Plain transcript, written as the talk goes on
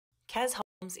Cas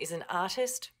Holmes is an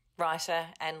artist, writer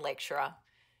and lecturer.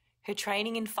 Her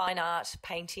training in fine art,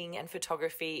 painting and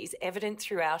photography is evident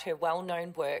throughout her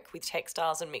well-known work with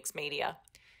textiles and mixed media.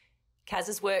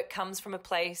 Cas's work comes from a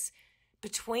place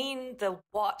between the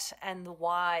what and the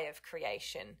why of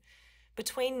creation,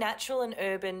 between natural and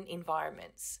urban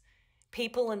environments,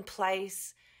 people and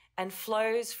place, and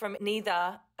flows from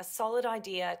neither a solid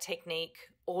idea, technique,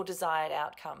 or desired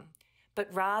outcome,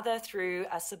 but rather through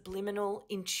a subliminal,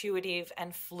 intuitive,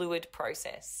 and fluid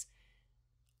process.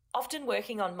 Often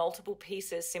working on multiple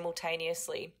pieces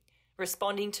simultaneously,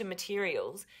 responding to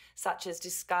materials such as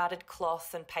discarded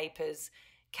cloth and papers,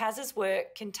 Cas's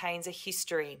work contains a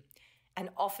history and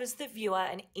offers the viewer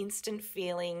an instant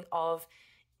feeling of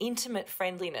intimate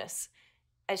friendliness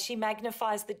as she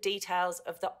magnifies the details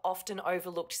of the often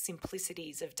overlooked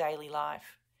simplicities of daily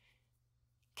life.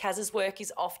 Cas's work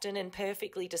is often and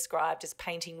perfectly described as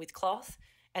painting with cloth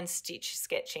and stitch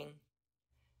sketching.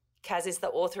 Cas is the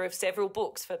author of several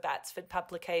books for Batsford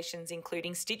publications,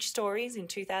 including Stitch Stories in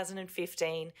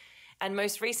 2015 and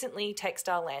most recently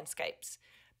Textile Landscapes,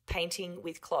 Painting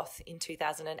with Cloth in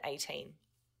 2018.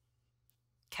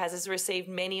 Cas has received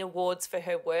many awards for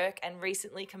her work and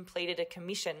recently completed a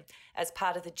commission as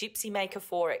part of the Gypsy Maker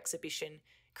 4 exhibition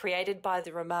created by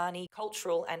the Romani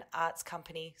Cultural and Arts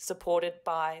Company, supported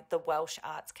by the Welsh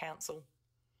Arts Council.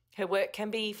 Her work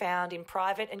can be found in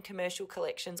private and commercial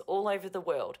collections all over the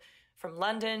world, from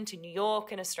London to New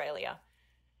York and Australia.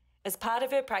 As part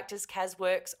of her practice, Cas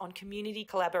works on community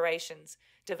collaborations,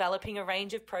 developing a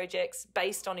range of projects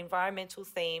based on environmental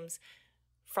themes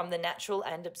from the natural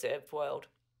and observed world.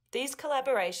 These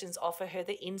collaborations offer her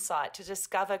the insight to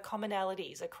discover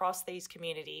commonalities across these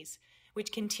communities,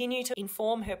 which continue to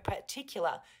inform her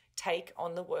particular take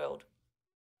on the world.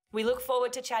 We look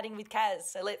forward to chatting with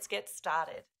Cas, so let's get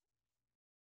started.